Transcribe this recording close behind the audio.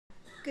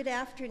Good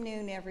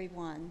afternoon,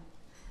 everyone.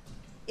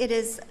 It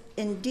is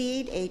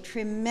indeed a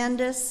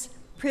tremendous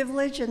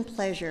privilege and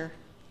pleasure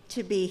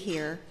to be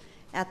here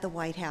at the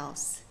White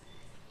House.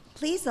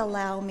 Please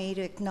allow me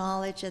to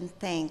acknowledge and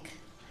thank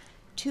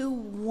two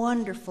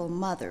wonderful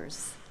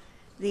mothers,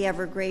 the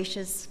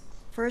ever-gracious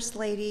First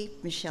Lady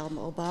Michelle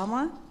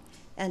Obama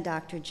and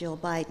Dr. Jill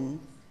Biden,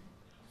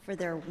 for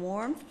their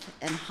warmth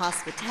and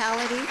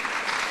hospitality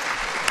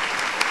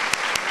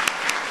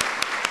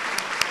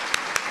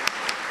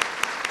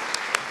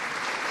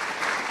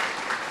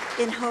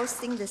in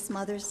hosting this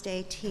Mother's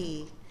Day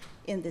tea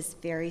in this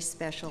very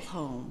special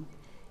home.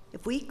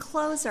 If we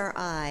close our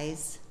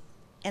eyes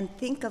and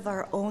think of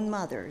our own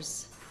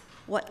mothers,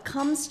 what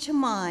comes to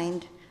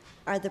mind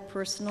are the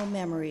personal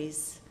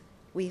memories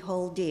we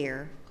hold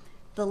dear,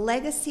 the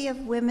legacy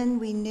of women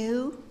we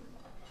knew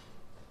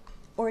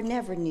or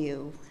never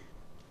knew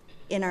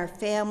in our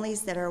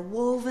families that are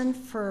woven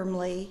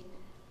firmly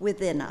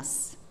within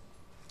us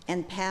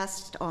and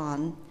passed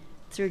on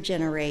through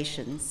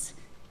generations.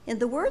 In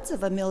the words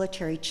of a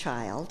military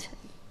child,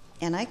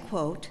 and I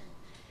quote,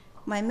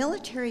 "My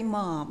military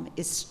mom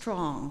is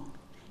strong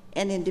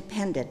and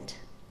independent.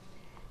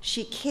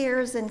 She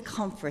cares and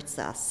comforts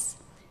us.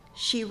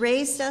 She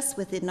raised us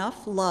with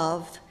enough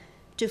love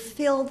to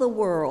fill the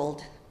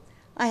world.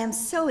 I am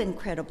so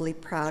incredibly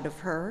proud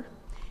of her,"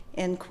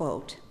 end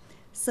quote.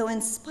 So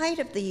in spite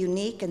of the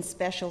unique and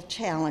special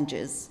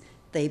challenges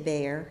they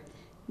bear,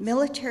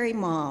 military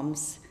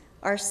moms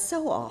are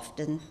so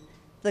often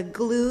the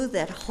glue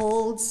that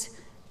holds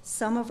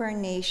some of our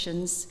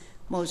nation's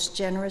most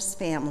generous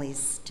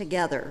families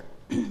together.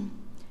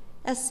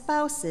 As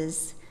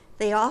spouses,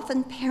 they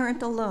often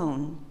parent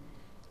alone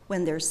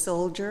when their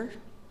soldier,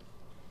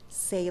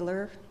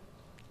 sailor,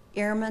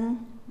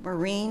 airman,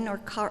 Marine, or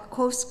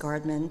Coast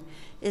Guardman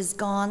is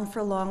gone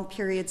for long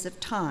periods of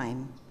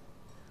time.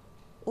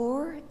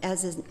 Or,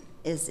 as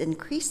is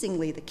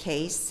increasingly the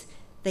case,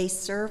 they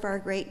serve our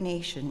great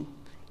nation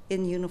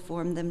in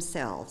uniform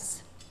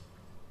themselves.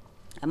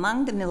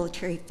 Among the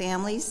military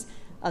families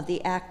of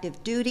the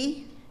active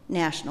duty,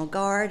 National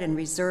Guard, and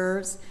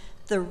reserves,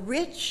 the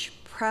rich,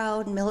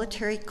 proud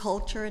military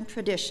culture and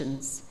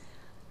traditions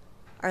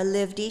are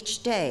lived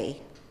each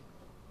day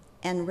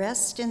and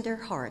rest in their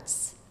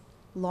hearts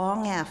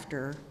long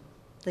after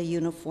the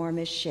uniform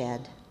is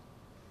shed.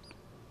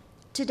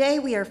 Today,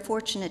 we are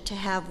fortunate to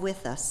have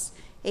with us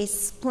a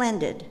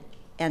splendid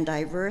and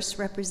diverse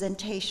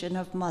representation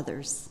of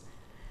mothers,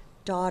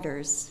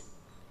 daughters,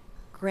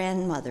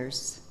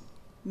 grandmothers,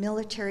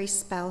 military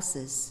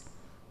spouses,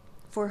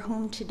 for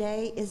whom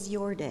today is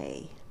your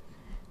day,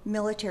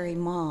 military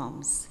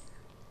moms,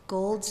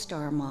 Gold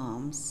Star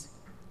moms,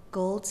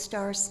 Gold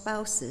Star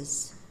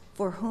spouses,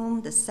 for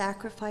whom the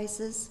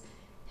sacrifices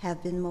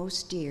have been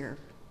most dear,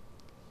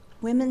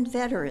 women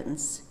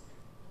veterans,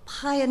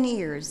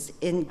 pioneers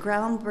in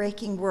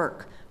groundbreaking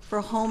work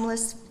for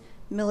homeless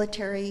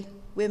military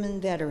women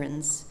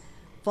veterans,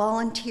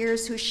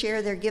 volunteers who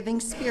share their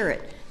giving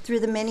spirit through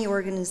the many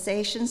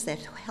organizations that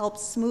help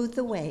smooth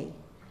the way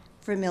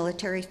for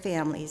military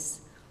families.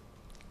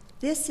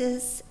 This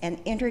is an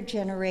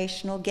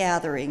intergenerational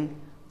gathering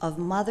of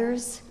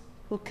mothers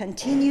who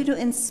continue to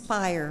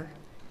inspire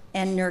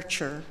and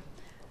nurture.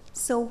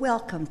 So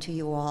welcome to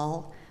you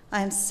all.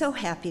 I am so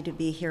happy to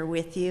be here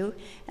with you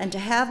and to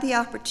have the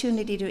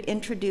opportunity to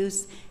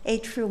introduce a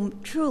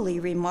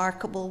truly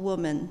remarkable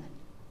woman,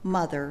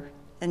 mother,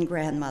 and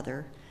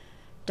grandmother.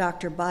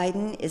 Dr.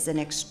 Biden is an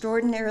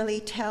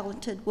extraordinarily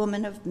talented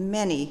woman of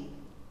many,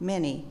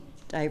 many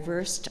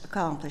diverse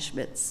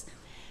accomplishments.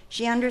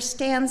 She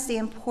understands the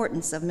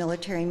importance of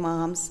military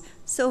moms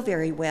so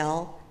very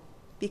well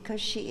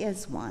because she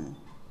is one,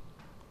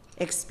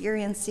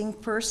 experiencing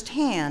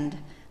firsthand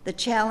the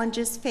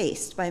challenges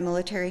faced by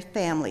military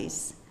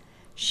families.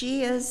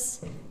 She is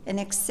an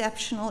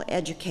exceptional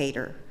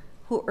educator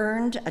who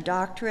earned a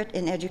doctorate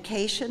in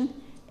education.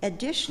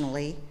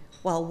 Additionally,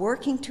 while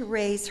working to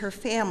raise her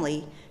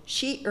family,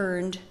 she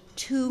earned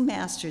 2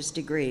 master's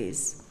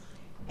degrees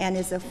and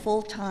is a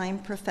full-time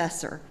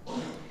professor.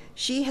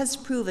 She has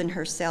proven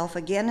herself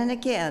again and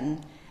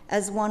again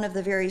as one of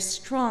the very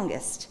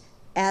strongest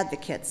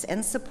advocates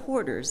and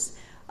supporters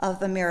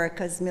of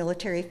America's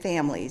military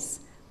families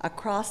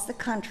across the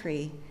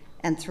country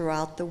and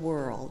throughout the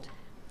world.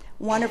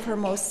 One of her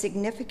most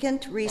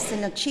significant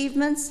recent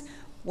achievements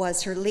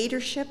was her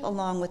leadership,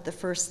 along with the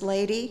First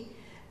Lady,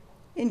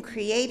 in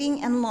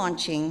creating and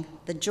launching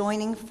the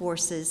Joining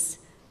Forces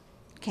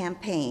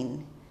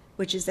campaign,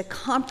 which is a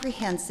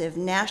comprehensive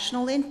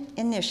national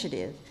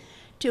initiative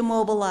to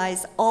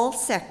mobilize all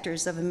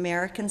sectors of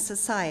American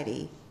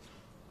society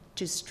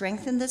to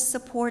strengthen the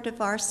support of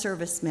our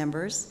service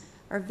members,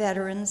 our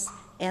veterans,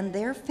 and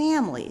their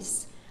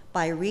families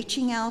by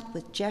reaching out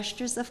with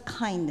gestures of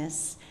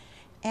kindness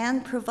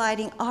and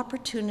providing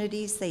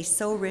opportunities they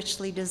so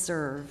richly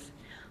deserve.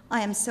 I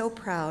am so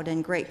proud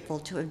and grateful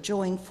to have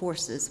joined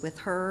forces with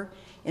her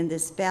in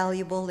this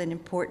valuable and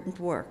important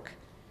work.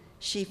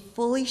 She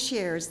fully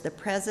shares the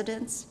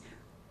President's,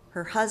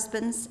 her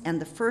husband's, and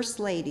the First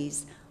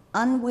Lady's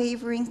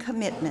unwavering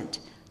commitment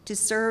to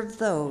serve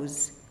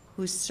those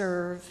who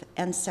serve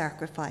and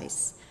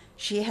sacrifice.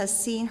 She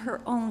has seen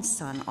her own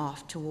son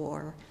off to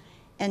war,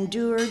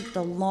 endured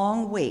the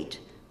long wait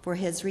for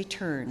his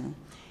return,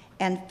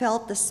 and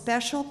felt the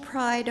special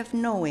pride of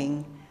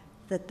knowing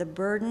that the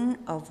burden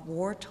of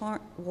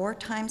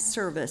wartime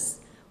service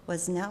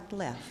was not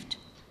left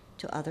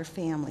to other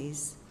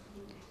families.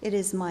 It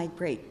is my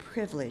great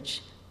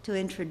privilege to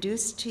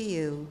introduce to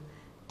you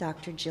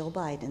Dr. Jill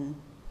Biden.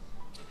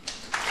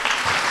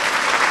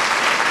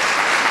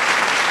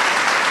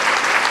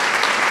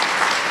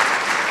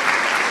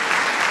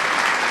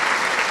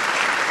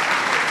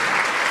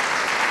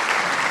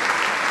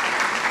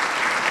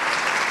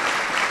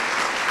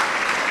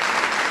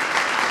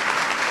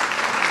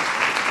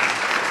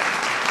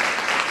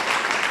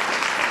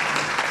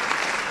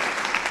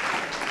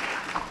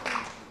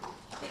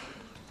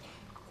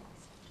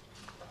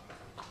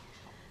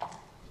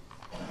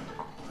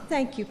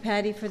 Thank you,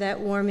 Patty, for that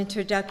warm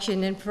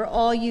introduction and for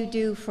all you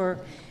do for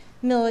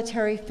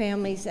military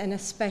families and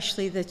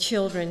especially the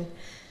children.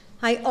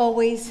 I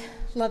always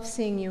love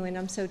seeing you, and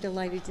I'm so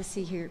delighted to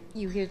see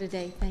you here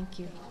today. Thank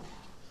you.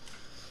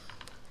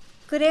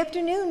 Good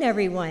afternoon,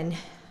 everyone.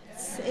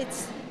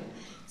 It's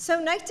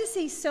so nice to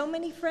see so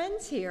many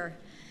friends here.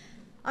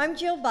 I'm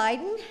Jill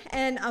Biden,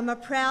 and I'm a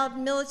proud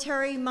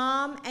military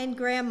mom and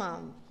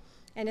grandmom,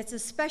 and it's a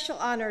special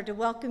honor to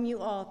welcome you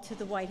all to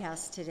the White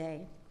House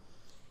today.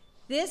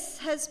 This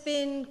has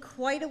been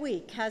quite a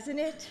week, hasn't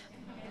it?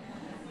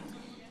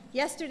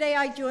 Yesterday,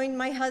 I joined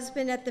my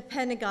husband at the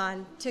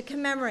Pentagon to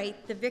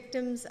commemorate the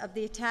victims of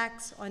the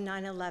attacks on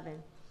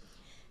 9/11.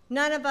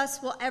 None of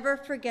us will ever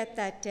forget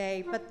that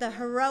day, but the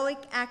heroic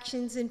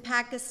actions in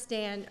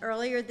Pakistan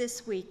earlier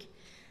this week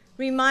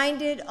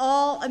reminded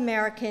all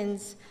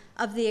Americans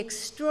of the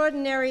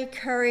extraordinary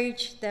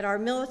courage that our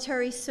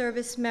military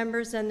service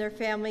members and their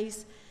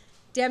families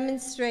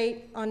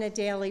demonstrate on a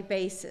daily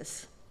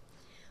basis.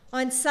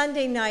 On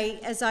Sunday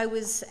night, as I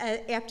was,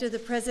 after the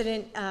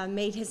president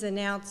made his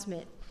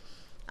announcement,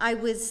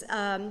 it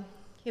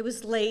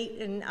was late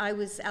and I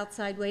was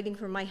outside waiting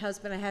for my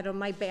husband. I had on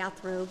my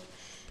bathrobe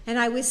and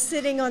I was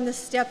sitting on the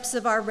steps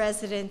of our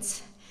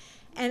residence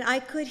and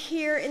I could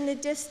hear in the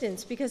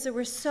distance, because there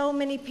were so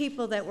many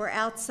people that were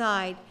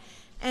outside,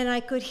 and I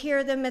could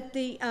hear them at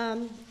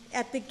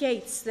the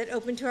gates that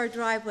opened to our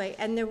driveway,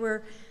 and there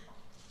were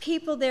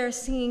people there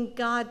singing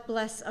 "God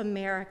Bless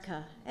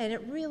America," and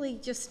it really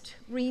just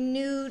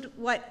renewed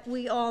what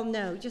we all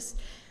know.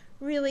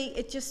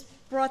 It just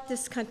brought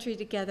this country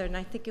together, and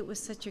I think it was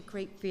such a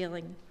great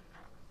feeling.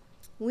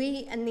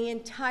 We and the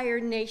entire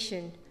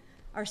nation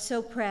are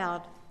so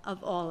proud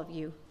of all of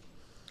you.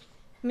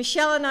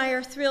 Michelle and I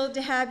are thrilled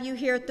to have you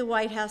here at the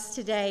White House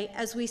today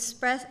as we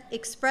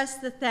express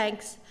the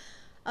thanks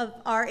of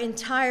our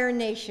entire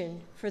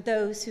nation for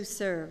those who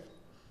serve.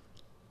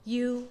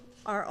 You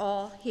are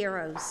all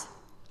heroes.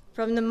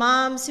 From the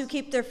moms who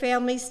keep their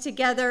families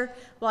together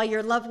while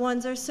your loved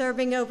ones are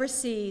serving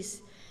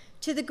overseas,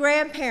 to the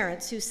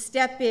grandparents who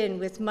step in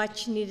with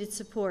much needed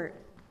support,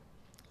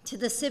 to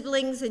the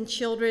siblings and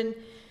children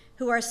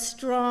who are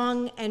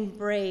strong and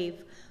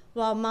brave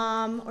while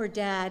mom or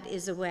dad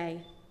is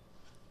away.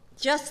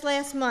 Just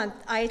last month,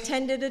 I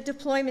attended a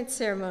deployment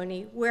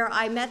ceremony where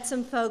I met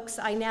some folks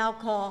I now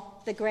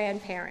call the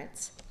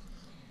grandparents.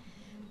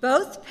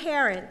 Both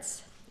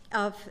parents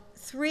of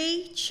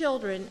 3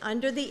 children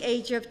under the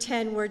age of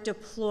 10 were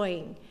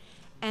deploying,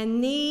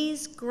 and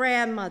these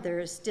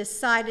grandmothers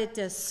decided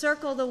to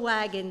circle the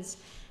wagons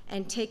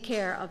and take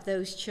care of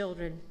those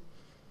children.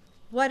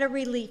 What a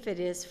relief it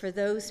is for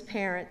those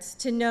parents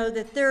to know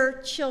that their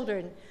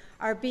children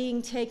are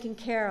being taken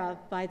care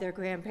of by their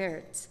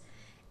grandparents.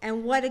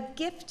 And what a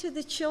gift to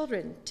the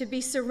children to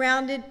be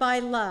surrounded by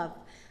love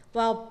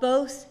while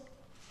both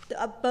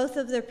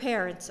of their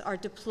parents are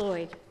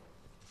deployed.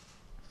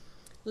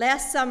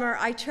 Last summer,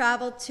 I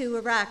traveled to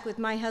Iraq with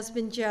my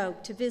husband, Joe,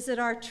 to visit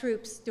our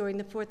troops during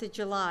the 4th of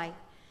July.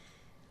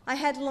 I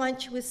had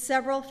lunch with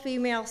several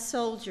female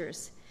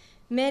soldiers,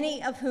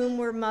 many of whom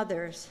were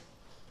mothers.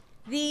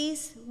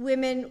 These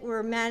women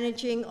were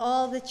managing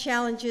all the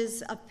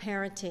challenges of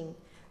parenting,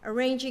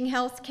 arranging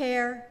health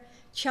care,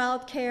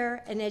 child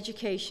care, and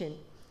education,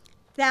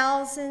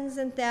 thousands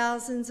and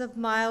thousands of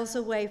miles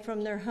away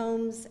from their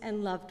homes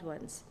and loved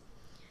ones.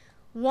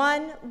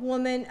 One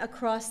woman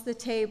across the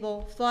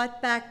table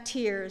fought back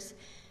tears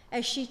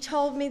as she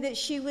told me that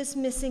she was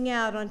missing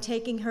out on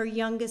taking her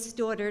youngest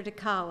daughter to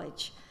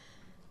college.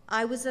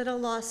 I was at a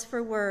loss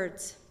for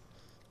words.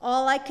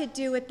 All I could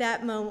do at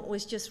that moment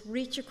was just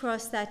reach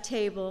across that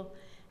table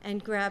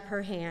and grab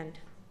her hand.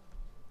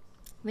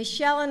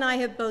 Michelle and I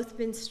have both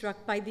been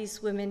struck by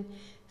these women,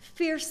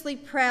 fiercely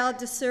proud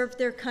to serve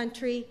their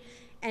country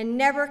and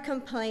never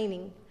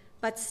complaining,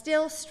 but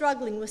still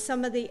struggling with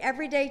some of the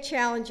everyday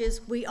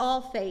challenges we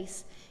all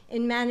face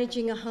in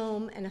managing a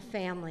home and a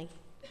family.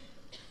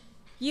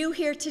 You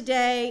here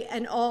today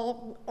and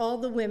all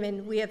the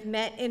women we have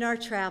met in our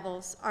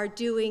travels are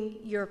doing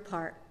your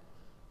part.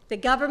 The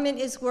government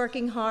is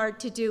working hard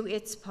to do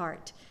its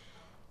part.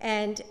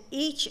 And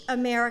each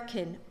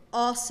American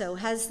also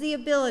has the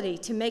ability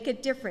to make a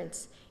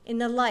difference in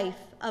the life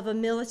of a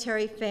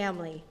military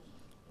family.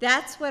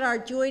 That's what our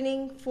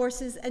Joining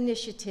Forces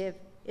initiative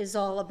is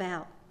all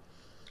about.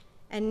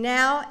 And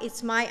now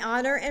it's my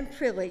honor and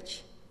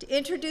privilege to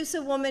introduce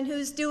a woman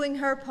who's doing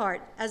her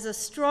part as a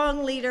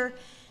strong leader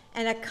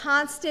and a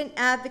constant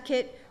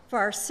advocate for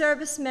our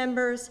service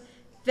members,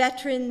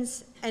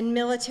 veterans, and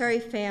military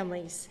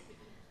families.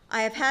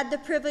 I have had the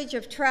privilege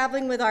of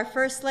traveling with our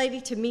First Lady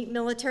to meet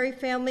military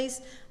families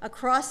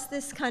across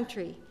this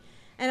country,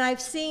 and I've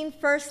seen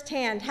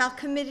firsthand how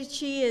committed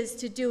she is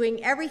to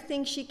doing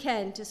everything she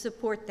can to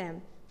support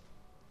them.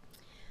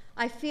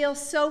 I feel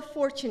so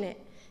fortunate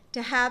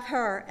to have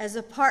her as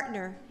a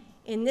partner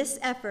in this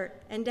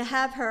effort and to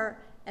have her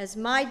as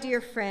my dear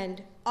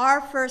friend,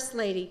 our First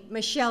Lady,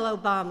 Michelle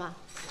Obama.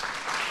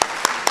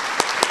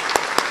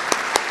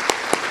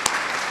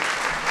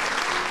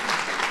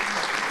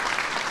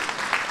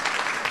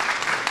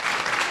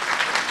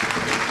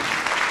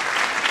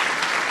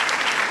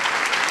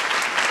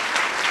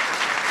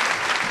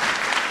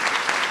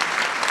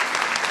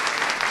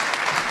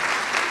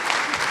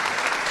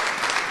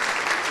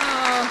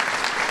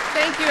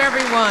 Thank you,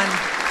 everyone.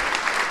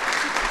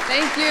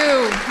 Thank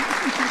you.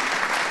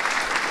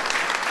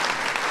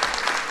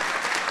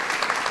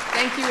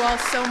 Thank you all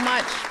so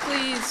much.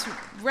 Please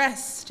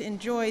rest,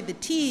 enjoy the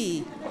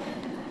tea.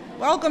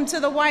 Welcome to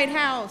the White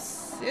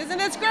House. Isn't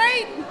it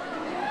great?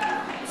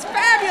 It's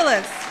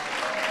fabulous.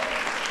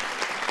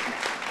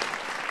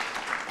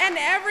 And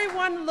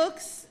everyone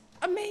looks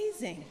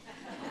amazing.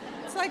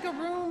 It's like a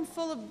room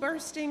full of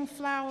bursting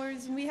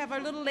flowers, and we have our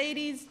little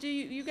ladies. Do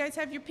you guys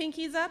have your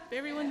pinkies up?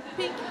 Everyone,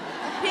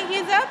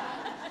 pinkies up?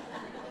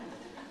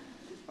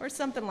 Or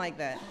something like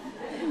that.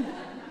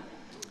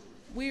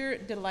 We're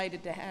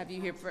delighted to have you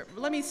here.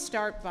 Let me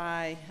start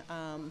by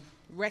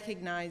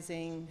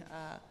recognizing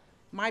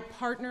my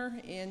partner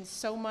in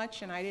so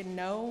much, and I didn't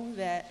know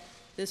that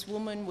this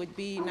woman would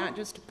be not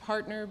just a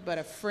partner, but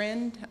a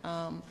friend,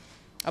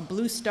 a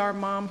Blue Star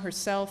mom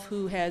herself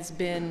who has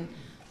been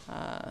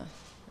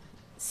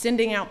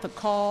sending out the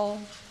call,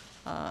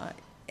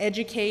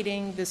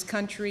 educating this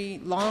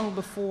country long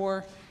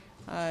before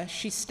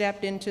she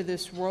stepped into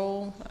this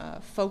role,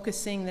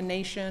 focusing the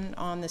nation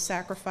on the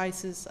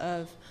sacrifices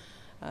of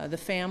the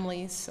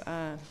families.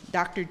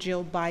 Dr.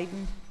 Jill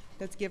Biden,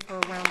 let's give her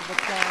a round of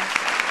applause.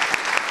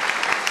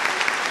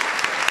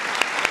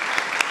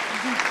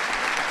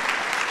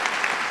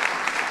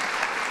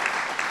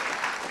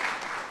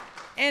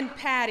 And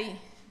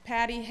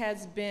Patty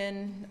has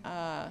been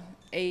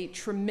a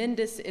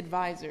tremendous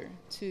advisor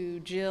to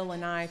Jill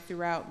and I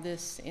throughout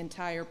this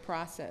entire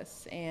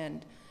process.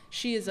 And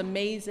she is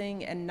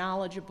amazing and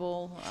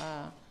knowledgeable,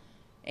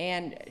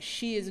 and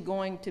she is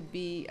going to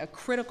be a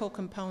critical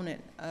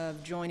component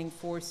of Joining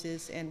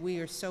Forces, and we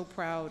are so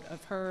proud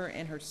of her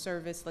and her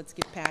service. Let's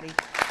give Patty.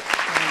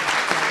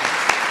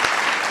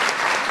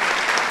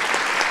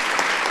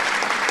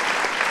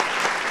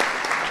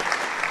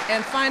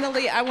 And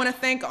finally, I want to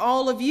thank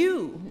all of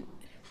you.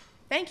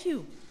 Thank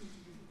you.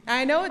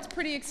 I know it's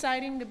pretty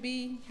exciting to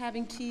be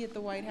having tea at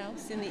the White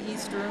House in the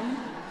East Room,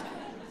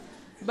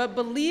 but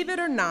believe it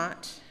or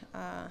not,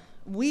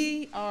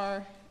 we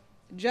are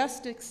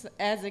just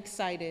as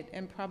excited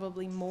and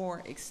probably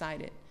more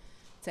excited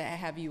to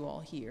have you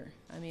all here.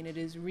 I mean, it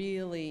is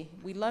really,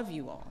 we love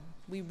you all.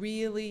 We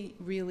really,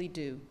 really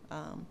do.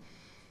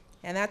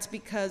 And that's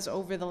because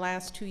over the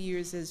last 2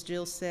 years, as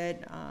Jill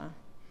said,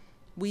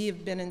 we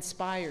have been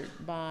inspired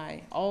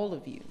by all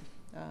of you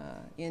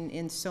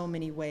in so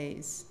many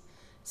ways.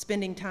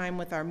 Spending time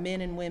with our men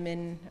and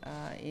women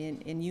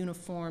in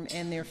uniform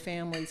and their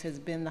families has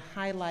been the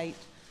highlight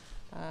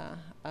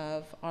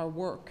of our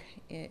work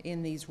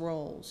in these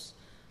roles.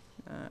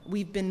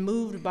 We've been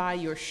moved by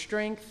your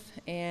strength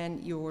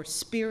and your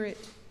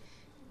spirit,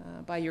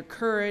 by your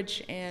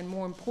courage, and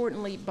more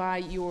importantly, by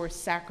your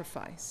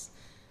sacrifice.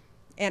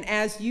 And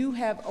as you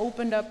have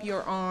opened up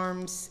your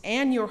arms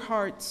and your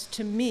hearts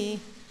to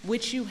me,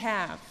 which you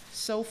have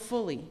so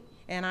fully,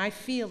 and I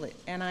feel it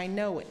and I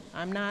know it.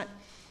 I'm not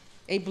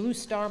a Blue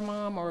Star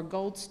mom or a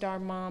Gold Star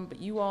mom,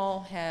 but you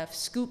all have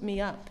scooped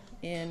me up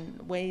in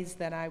ways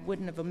that I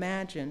wouldn't have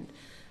imagined.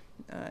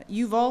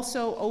 You've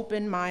also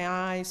opened my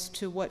eyes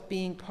to what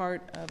being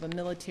part of a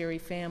military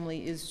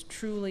family is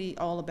truly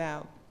all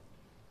about.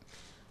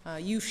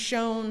 You've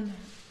shown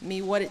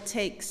me what it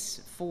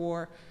takes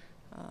for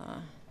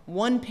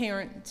one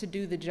parent to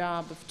do the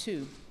job of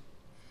two,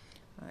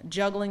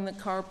 juggling the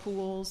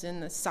carpools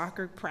and the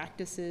soccer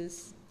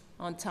practices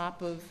on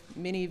top of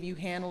many of you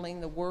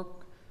handling the work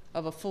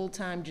of a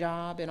full-time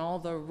job and all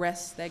the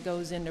rest that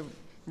goes into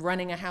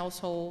running a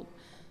household,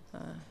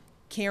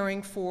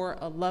 caring for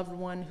a loved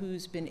one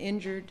who's been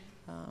injured,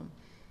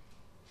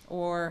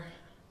 or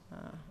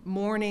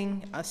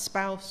mourning a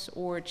spouse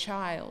or a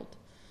child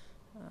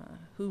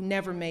who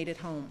never made it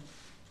home.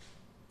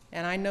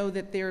 And I know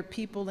that there are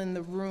people in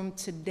the room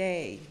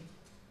today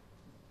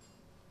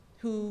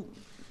who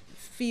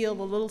feel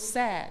a little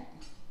sad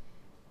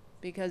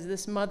because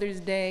this Mother's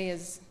Day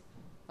is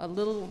a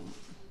little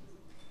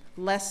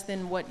less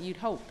than what you'd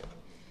hope.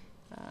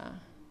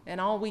 And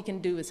all we can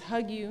do is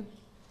hug you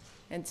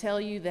and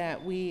tell you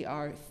that we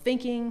are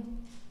thinking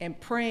and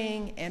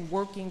praying and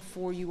working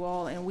for you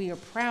all, and we are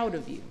proud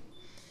of you.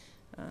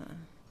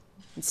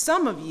 And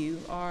some of you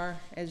are,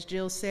 as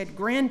Jill said,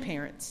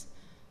 grandparents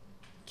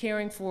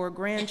caring for a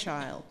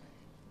grandchild.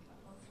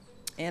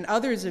 And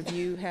others of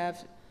you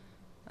have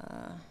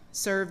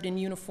served in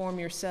uniform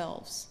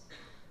yourselves.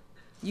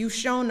 You've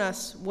shown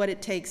us what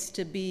it takes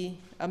to be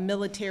a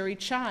military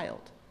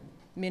child,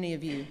 many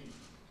of you.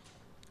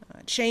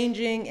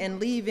 Changing and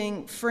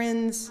leaving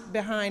friends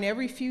behind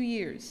every few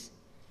years,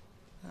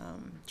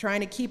 trying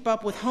to keep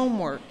up with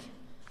homework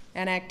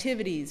and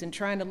activities, and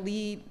trying to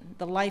lead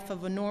the life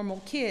of a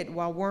normal kid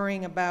while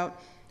worrying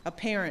about a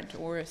parent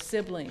or a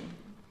sibling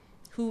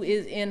who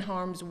is in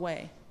harm's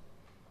way.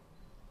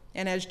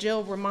 And as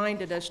Jill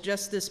reminded us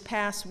just this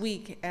past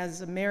week,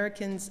 as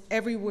Americans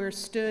everywhere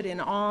stood in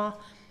awe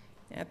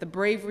at the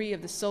bravery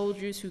of the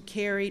soldiers who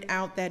carried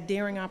out that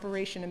daring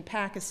operation in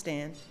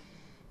Pakistan,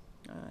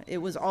 it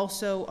was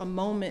also a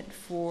moment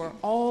for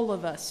all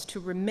of us to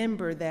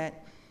remember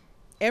that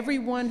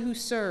everyone who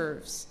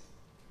serves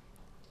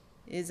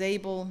is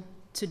able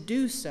to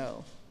do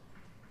so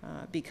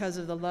because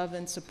of the love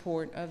and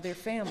support of their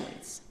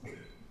families.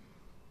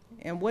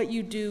 And what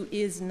you do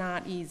is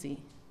not easy.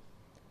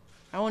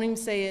 I won't even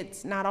say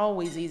it's not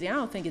always easy. I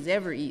don't think it's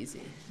ever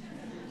easy.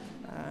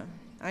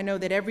 I know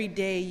that every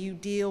day you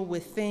deal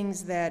with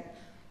things that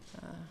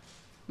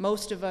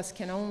most of us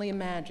can only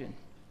imagine.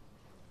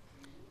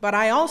 But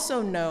I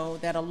also know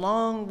that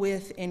along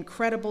with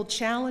incredible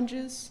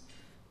challenges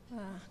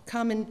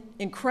come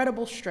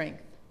incredible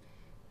strength.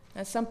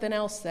 That's something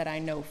else that I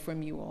know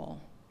from you all.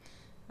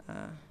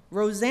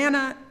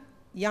 Rosanna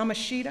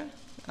Yamashita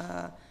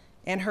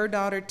and her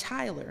daughter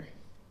Tyler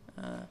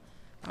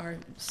are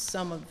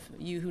some of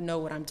you who know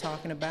what I'm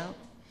talking about.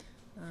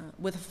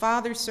 With a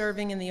father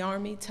serving in the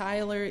Army,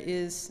 Tyler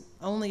is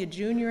only a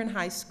junior in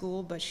high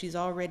school, but she's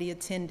already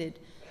attended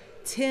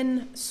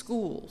 10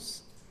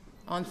 schools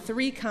on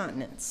 3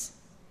 continents.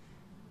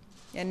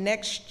 And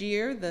next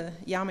year, the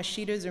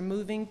Yamashitas are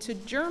moving to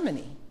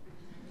Germany.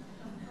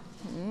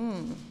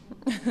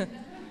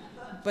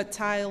 But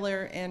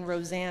Tyler and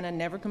Rosanna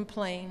never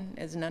complain,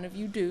 as none of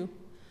you do.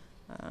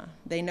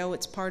 They know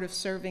it's part of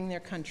serving their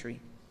country.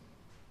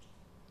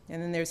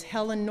 And then there's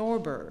Helen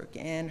Norberg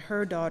and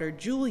her daughter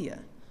Julia.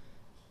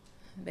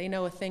 They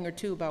know a thing or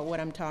two about what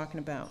I'm talking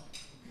about.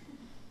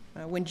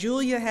 When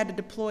Julia had to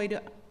deploy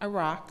to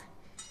Iraq,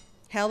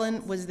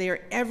 Helen was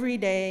there every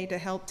day to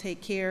help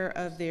take care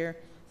of their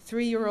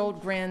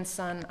 3-year-old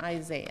grandson,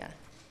 Isaiah.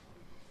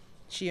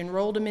 She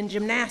enrolled him in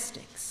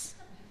gymnastics,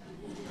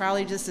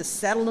 probably just to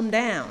settle him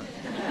down.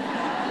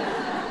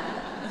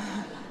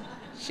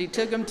 She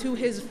took him to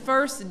his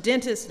first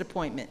dentist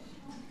appointment.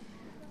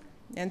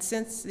 And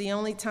since the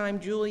only time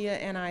Julia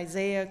and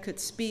Isaiah could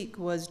speak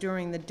was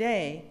during the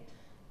day,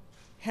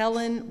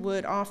 Helen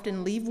would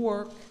often leave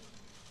work,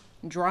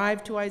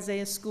 drive to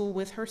Isaiah's school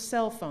with her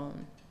cell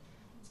phone,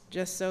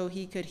 just so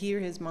he could hear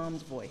his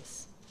mom's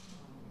voice.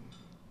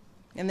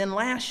 And then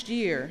last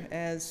year,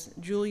 as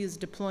Julia's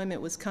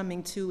deployment was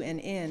coming to an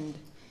end,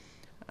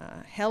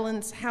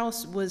 Helen's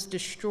house was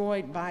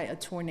destroyed by a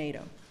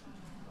tornado.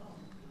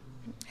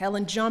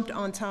 Helen jumped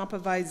on top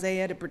of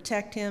Isaiah to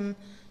protect him.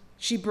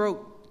 She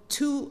broke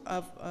 2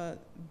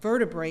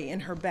 vertebrae in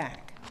her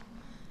back.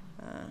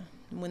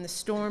 When the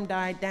storm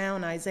died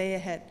down, Isaiah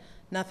had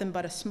nothing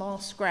but a small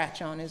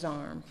scratch on his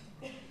arm.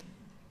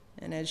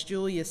 And as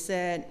Julia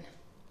said,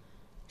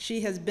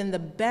 she has been the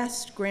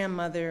best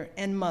grandmother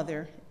and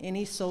mother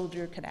any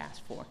soldier could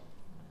ask for.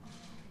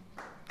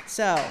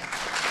 So,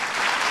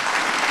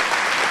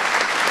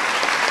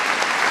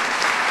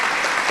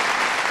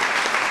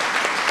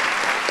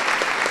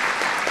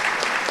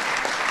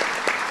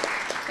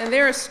 and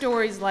there are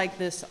stories like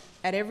this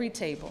at every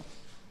table,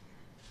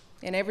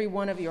 in every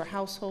one of your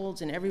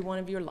households, in every one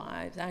of your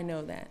lives. I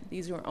know that.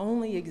 These are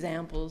only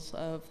examples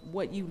of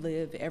what you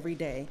live every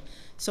day.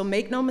 So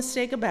make no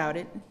mistake about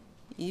it,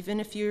 even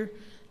if you're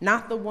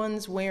not the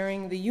ones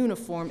wearing the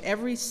uniform,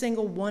 every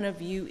single one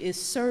of you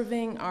is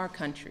serving our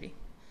country.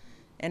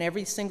 And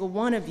every single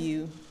one of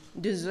you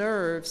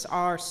deserves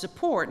our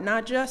support,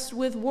 not just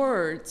with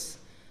words,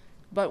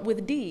 but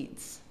with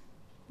deeds.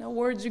 Now,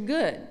 words are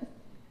good.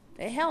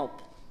 They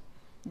help.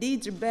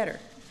 Deeds are better.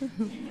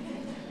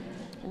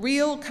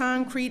 Real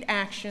concrete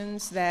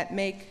actions that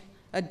make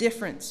a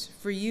difference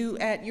for you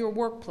at your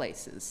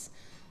workplaces,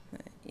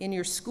 in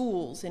your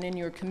schools, and in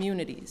your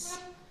communities.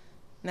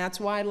 And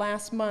that's why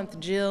last month,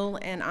 Jill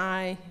and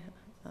I,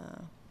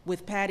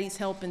 with Patty's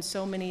help and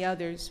so many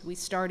others, we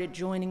started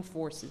Joining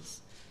Forces,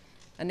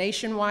 a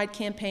nationwide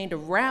campaign to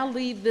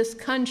rally this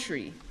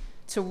country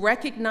to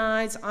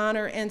recognize,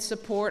 honor, and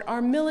support our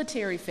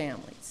military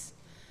families.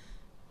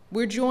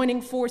 We're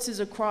joining forces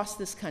across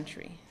this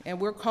country, and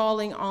we're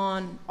calling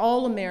on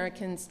all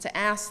Americans to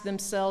ask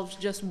themselves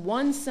just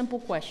one simple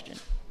question: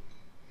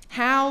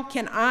 how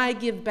can I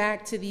give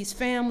back to these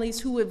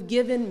families who have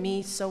given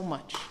me so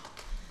much?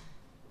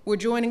 We're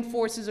joining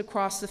forces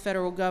across the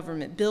federal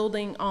government,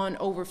 building on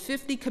over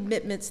 50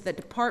 commitments that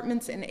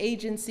departments and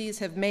agencies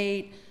have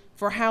made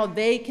for how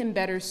they can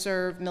better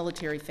serve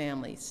military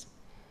families.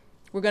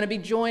 We're going to be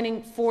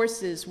joining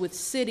forces with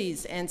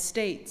cities and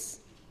states,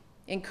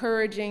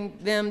 encouraging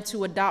them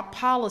to adopt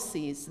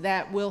policies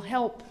that will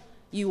help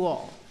you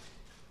all.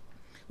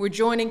 We're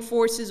joining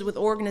forces with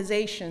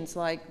organizations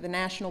like the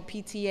National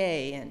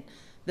PTA and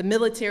the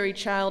Military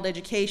Child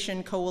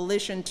Education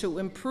Coalition to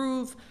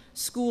improve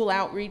school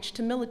outreach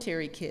to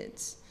military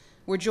kids.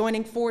 We're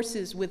joining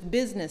forces with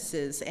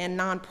businesses and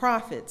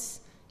nonprofits,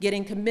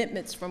 getting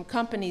commitments from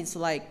companies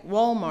like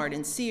Walmart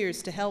and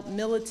Sears to help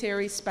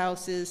military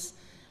spouses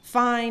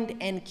find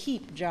and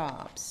keep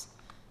jobs.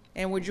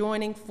 And we're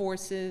joining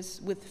forces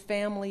with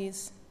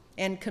families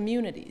and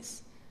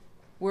communities.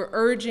 We're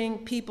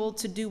urging people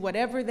to do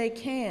whatever they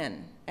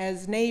can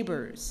as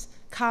neighbors,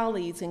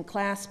 colleagues, and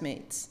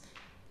classmates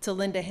to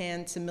lend a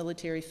hand to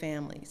military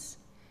families.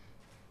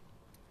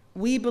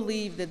 We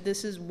believe that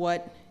this is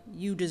what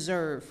you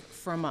deserve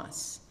from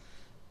us,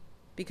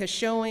 because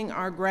showing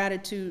our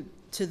gratitude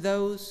to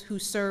those who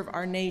serve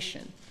our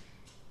nation,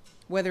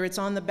 whether it's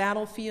on the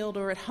battlefield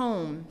or at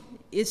home,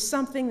 is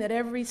something that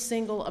every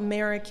single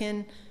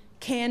American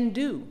can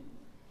do.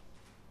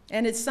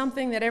 And it's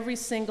something that every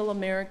single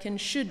American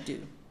should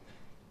do.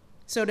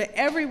 So to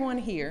everyone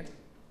here,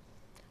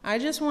 I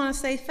just want to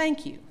say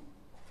thank you.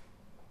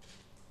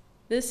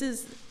 This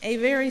is a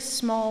very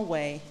small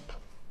way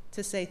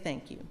to say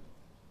thank you.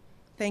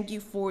 Thank you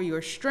for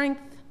your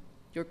strength,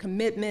 your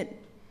commitment.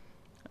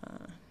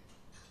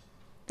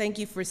 Thank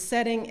you for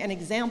setting an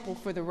example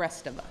for the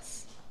rest of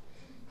us.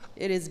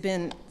 It has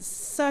been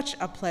such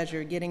a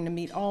pleasure getting to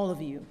meet all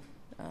of you.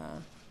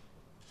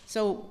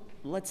 So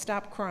let's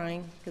stop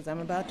crying, because I'm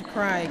about to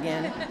cry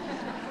again.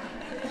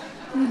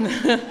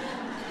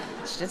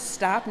 Let's just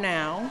stop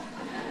now.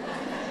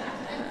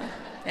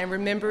 And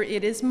remember,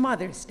 it is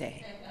Mother's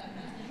Day.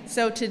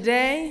 So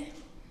today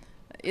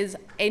is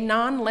a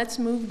non-let's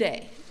move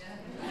day.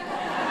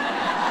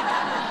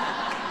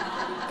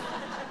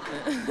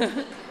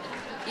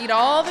 Eat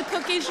all the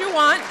cookies you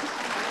want.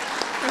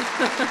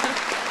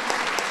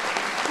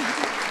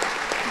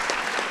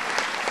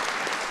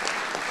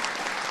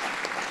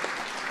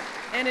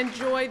 And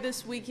enjoy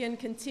this weekend.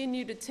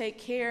 Continue to take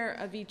care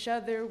of each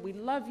other. We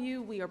love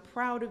you, we are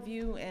proud of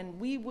you, and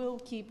we will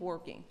keep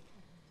working.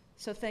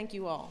 So thank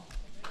you all.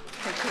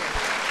 Take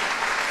care.